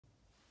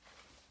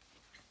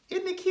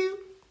Isn't it cute? Isn't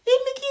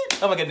it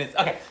cute? Oh my goodness.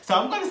 Okay, so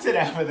I'm going to sit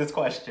down for this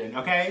question,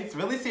 okay? It's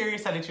really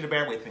serious. I need you to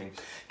bear with me.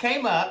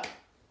 Came up,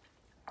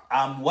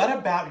 what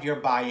about your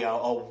bio,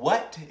 or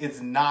what is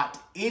not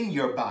in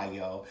your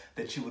bio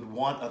that you would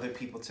want other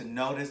people to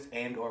notice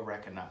and or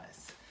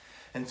recognize?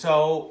 And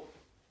so,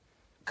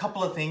 a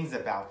couple of things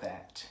about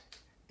that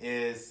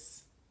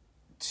is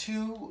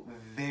two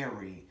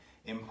very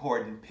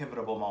important,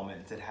 pivotal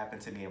moments that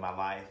happened to me in my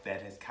life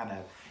that has kind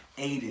of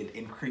aided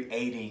in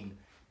creating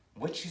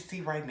what you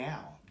see right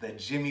now, the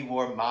Jimmy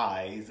Ward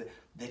Mize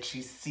that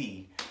you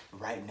see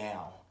right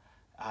now.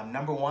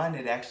 Number one,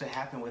 it actually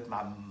happened with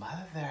my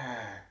mother.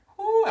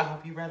 Ooh, I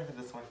hope you're ready for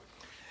this one.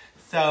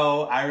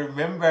 So I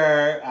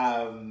remember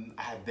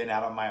I had been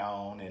out on my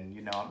own, and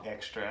you know I'm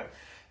extra,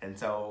 and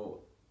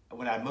so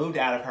when I moved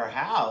out of her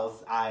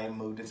house, I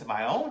moved into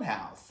my own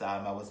house.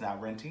 I was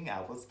not renting,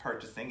 I was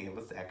purchasing. It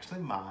was actually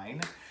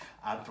mine.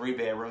 3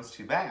 bedrooms,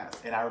 2 baths.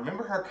 And I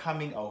remember her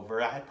coming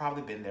over. I had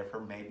probably been there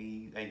for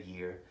maybe a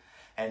year.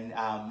 And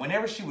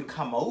whenever she would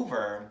come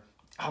over,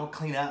 I would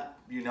clean up.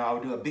 You know, I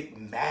would do a big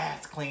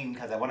mass clean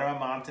because I wanted my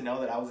mom to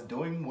know that I was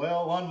doing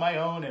well on my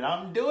own, and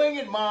I'm doing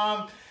it,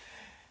 Mom.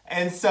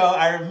 And so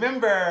I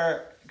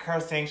remember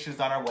her saying she was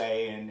on her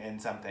way and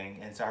something.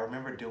 And so I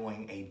remember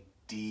doing a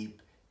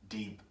deep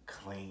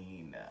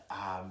clean,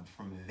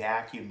 from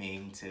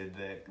vacuuming to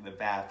the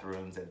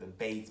bathrooms and the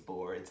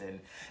baseboards, and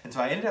so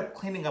I ended up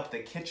cleaning up the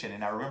kitchen,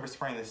 and I remember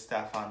spraying this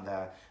stuff on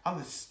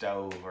the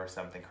stove or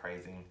something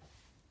crazy.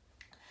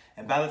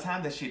 And by the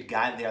time that she had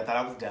gotten there, I thought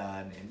I was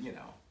done, and you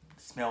know,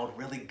 it smelled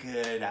really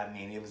good. I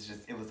mean, it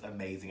was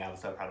amazing. I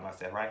was so proud of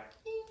myself, right?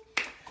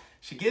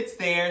 She gets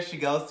there, she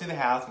goes to the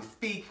house, we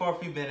speak for a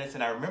few minutes,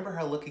 and I remember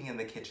her looking in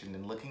the kitchen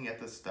and looking at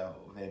the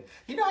stove. And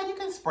you know how you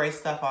can spray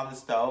stuff on the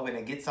stove and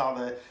it gets all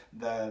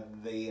the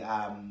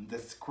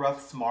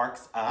scruff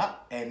marks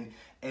up, and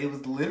it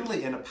was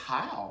literally in a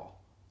pile.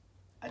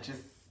 I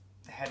just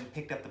hadn't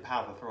picked up the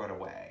pile to throw it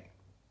away.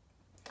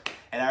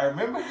 And I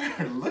remember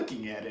her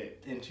looking at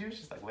it, and she was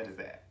just like, what is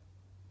that?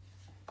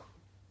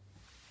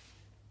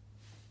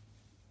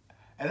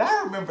 And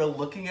I remember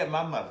looking at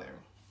my mother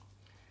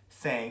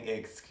saying,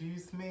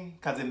 excuse me?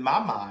 Because in my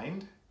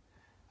mind,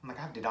 I'm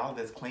like, I did all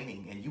this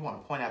cleaning and you want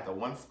to point out the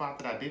one spot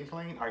that I didn't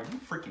clean? Are you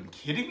freaking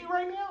kidding me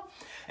right now?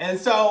 And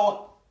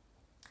so,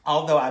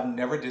 although I've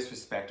never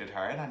disrespected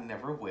her, and I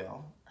never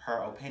will, her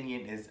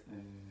opinion is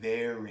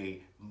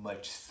very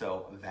much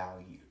so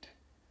valued.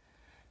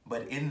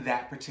 But in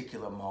that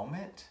particular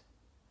moment,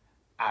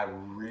 I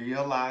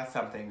realized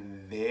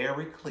something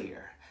very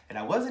clear. And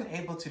I wasn't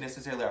able to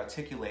necessarily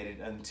articulate it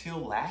until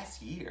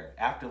last year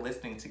after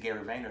listening to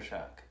Gary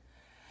Vaynerchuk.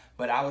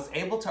 But I was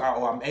able to,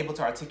 or I'm able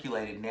to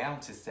articulate it now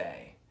to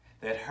say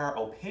that her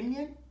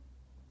opinion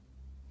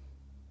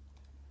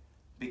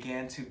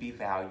began to be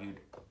valued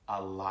a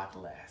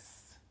lot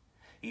less.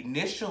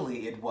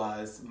 Initially, it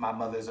was my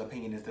mother's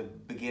opinion is the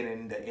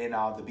beginning, the end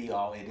all, the be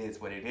all, it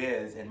is what it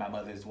is, and my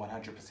mother is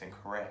 100%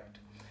 correct.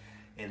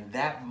 In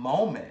that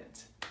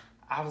moment,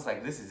 I was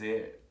like, this is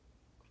it.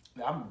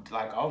 I'm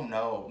like, oh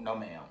no, no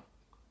ma'am.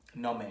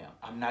 No ma'am,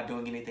 I'm not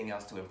doing anything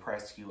else to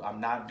impress you. I'm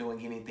not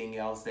doing anything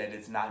else that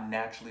is not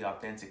naturally,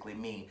 authentically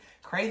me.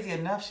 Crazy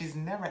enough, she's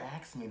never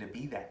asked me to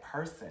be that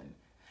person.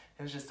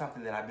 It was just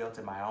something that I built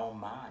in my own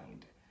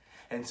mind.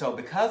 And so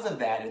because of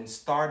that, and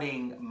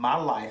starting my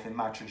life and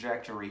my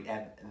trajectory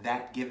at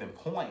that given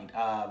point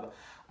of,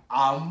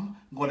 I'm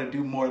gonna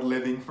do more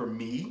living for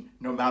me,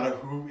 no matter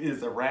who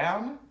is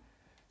around,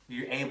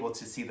 you're able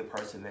to see the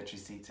person that you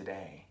see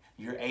today.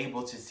 You're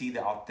able to see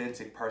the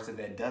authentic person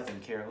that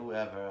doesn't care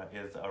whoever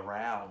is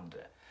around.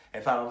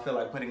 If I don't feel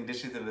like putting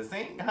dishes in the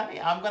sink, honey,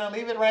 I'm gonna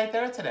leave it right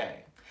there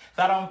today. If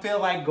I don't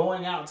feel like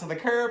going out to the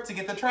curb to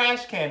get the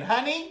trash can,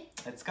 honey,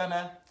 it's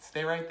gonna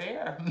stay right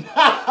there.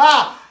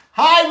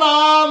 Hi,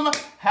 Mom,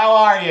 how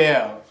are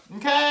you?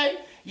 Okay?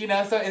 You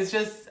know, so it's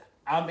just,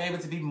 I'm able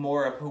to be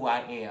more of who I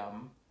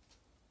am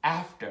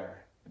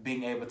after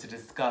being able to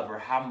discover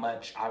how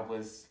much I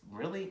was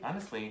really,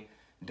 honestly,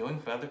 doing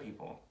for other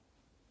people.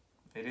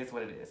 It is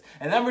what it is.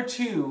 And number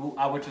two,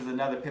 which was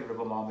another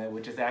pivotal moment,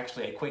 which is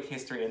actually a quick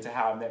history into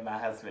how I met my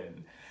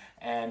husband.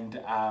 And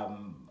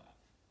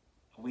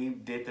we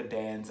did the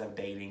dance of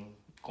dating,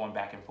 going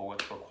back and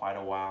forth for quite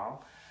a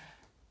while.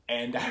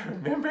 And I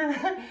remember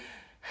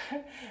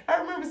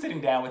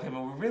sitting down with him,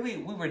 and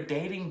we were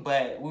dating,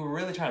 but we were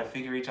really trying to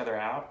figure each other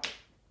out.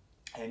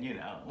 And you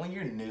know, when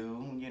you're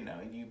new, you know,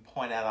 you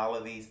point out all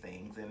of these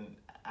things. And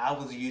I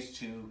was used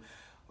to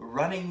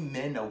running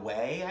men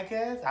away, I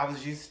guess. I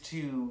was used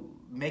to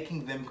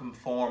making them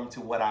conform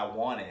to what I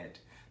wanted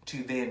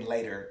to then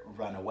later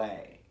run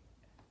away.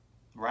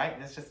 Right?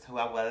 That's just who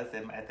I was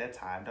at that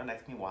time. Don't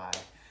ask me why.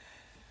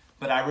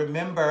 But I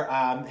remember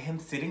him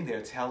sitting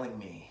there telling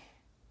me,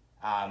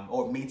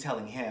 or me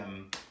telling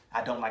him,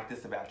 I don't like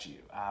this about you.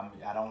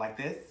 I don't like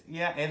this.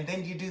 Yeah, and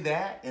then you do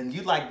that, and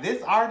you like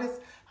this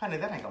artist. Honey,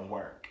 that ain't gonna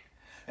work.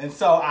 And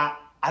so I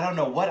don't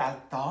know what I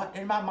thought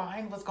in my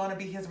mind was gonna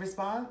be his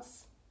response.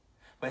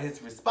 But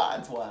his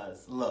response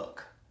was,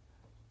 look,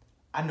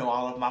 I know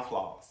all of my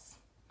flaws.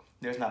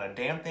 There's not a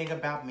damn thing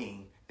about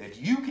me that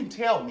you can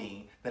tell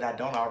me that I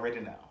don't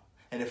already know.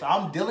 And if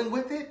I'm dealing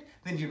with it,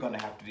 then you're going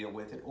to have to deal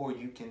with it, or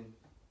you can.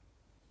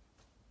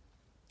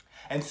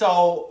 And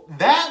so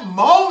that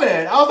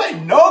moment, I was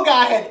like, no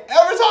guy had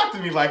ever talked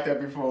to me like that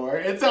before.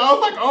 And so I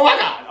was like, oh my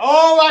God,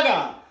 oh my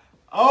God,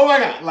 oh my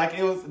God. Like,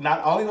 it was,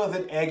 not only was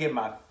it egg in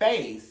my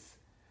face,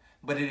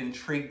 but it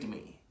intrigued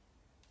me.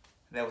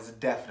 That was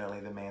definitely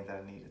the man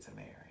that I needed to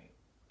marry.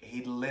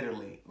 He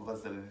literally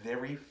was the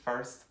very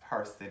first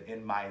person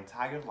in my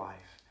entire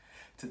life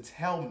to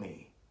tell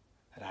me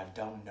that I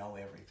don't know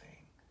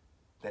everything,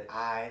 that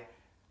I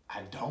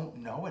don't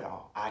know it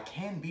all. I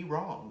can be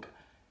wrong.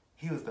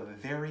 He was the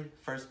very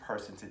first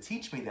person to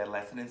teach me that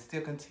lesson, and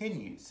still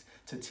continues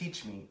to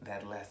teach me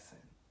that lesson.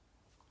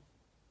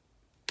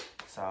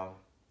 So,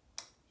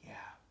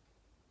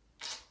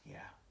 yeah.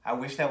 I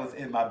wish that was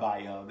in my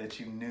bio, that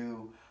you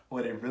knew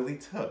what it really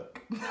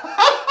took.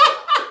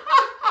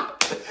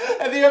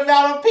 And the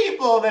amount of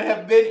people that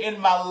have been in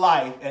my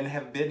life and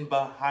have been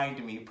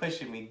behind me,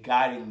 pushing me,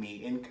 guiding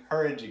me,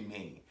 encouraging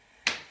me,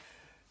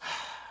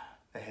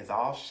 that has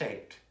all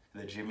shaped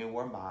the Jimmy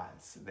Wore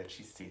Minds that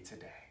you see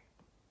today.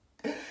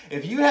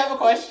 If you have a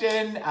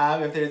question,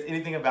 if there's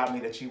anything about me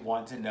that you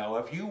want to know,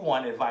 if you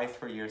want advice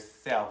for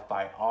yourself,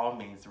 by all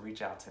means,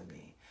 reach out to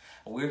me.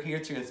 We're here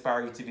to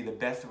inspire you to be the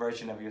best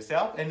version of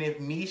yourself. And if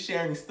me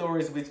sharing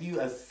stories with you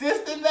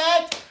assists in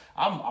that,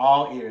 I'm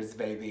all ears,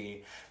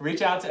 baby.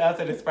 Reach out to us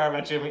at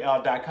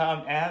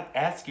inspiredbyjimmyl.com and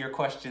ask your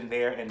question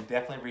there, and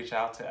definitely reach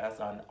out to us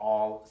on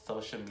all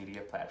social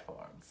media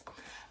platforms.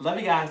 Love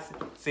you guys.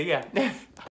 See ya.